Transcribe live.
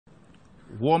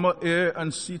warmer air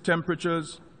and sea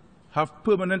temperatures have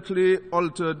permanently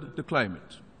altered the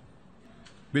climate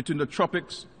between the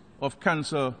tropics of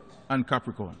Cancer and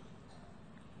Capricorn.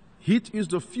 Heat is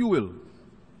the fuel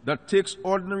that takes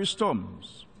ordinary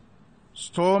storms,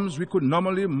 storms we could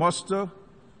normally master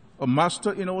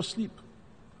in our sleep,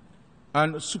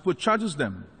 and supercharges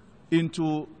them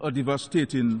into a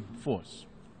devastating force.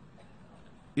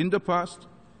 In the past,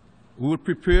 we would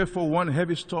prepare for one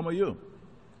heavy storm a year.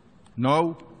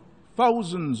 Now,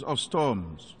 thousands of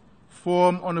storms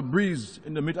form on a breeze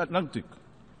in the mid-Atlantic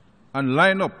and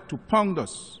line up to pound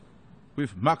us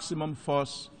with maximum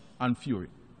force and fury.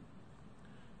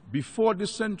 Before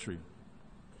this century,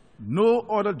 no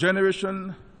other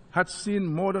generation had seen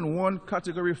more than one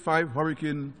Category 5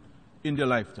 hurricane in their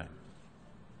lifetime.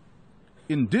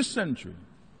 In this century,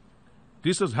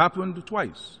 this has happened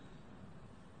twice,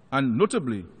 and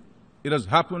notably, it has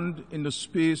happened in the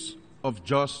space of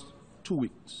just 2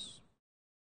 weeks.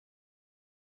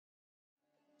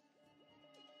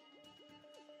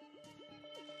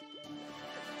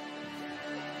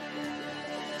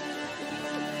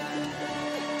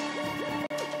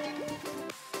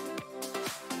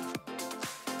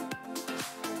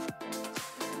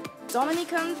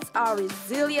 Dominicans are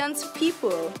resilient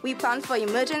people. We plan for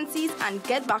emergencies and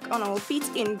get back on our feet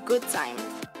in good time.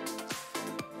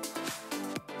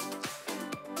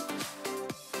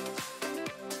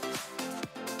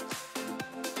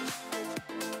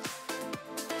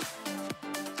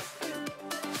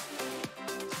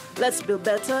 Let's build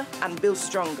better and build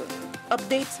stronger.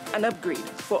 Update and upgrade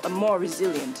for a more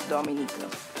resilient Dominica.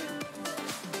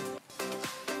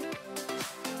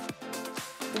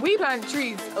 We plant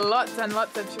trees, lots and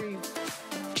lots of trees.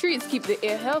 Trees keep the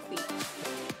air healthy.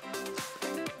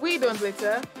 We don't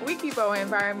litter, we keep our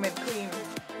environment clean.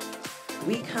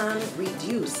 We can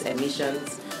reduce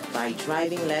emissions by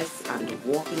driving less and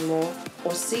walking more,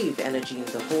 or save energy in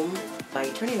the home by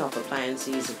turning off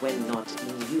appliances when not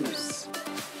in use.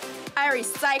 I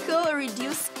recycle,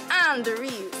 reduce, and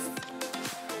reuse.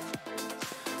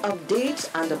 Update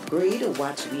and upgrade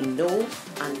what we know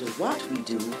and what we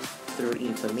do through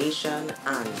information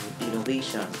and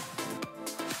innovation.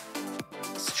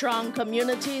 Strong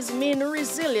communities mean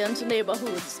resilient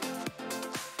neighborhoods.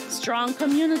 Strong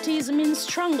communities mean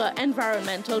stronger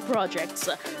environmental projects.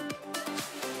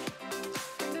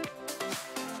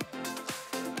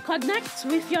 Connect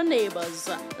with your neighbors,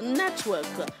 network,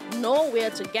 know where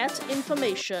to get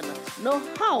information, know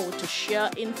how to share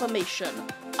information,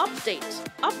 update,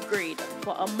 upgrade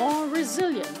for a more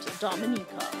resilient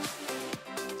Dominica.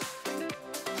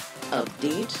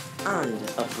 Update and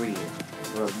upgrade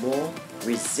for a more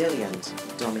resilient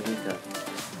Dominica.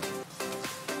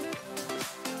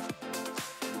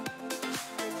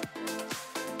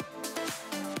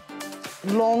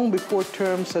 Long before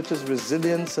terms such as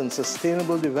resilience and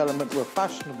sustainable development were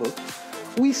fashionable,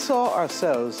 we saw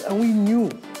ourselves and we knew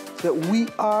that we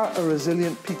are a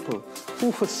resilient people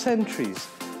who for centuries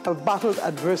have battled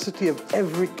adversity of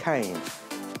every kind,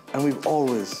 and we've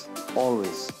always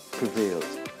prevailed.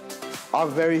 Our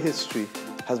very history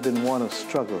has been one of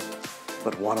struggle,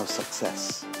 but one of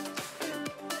success.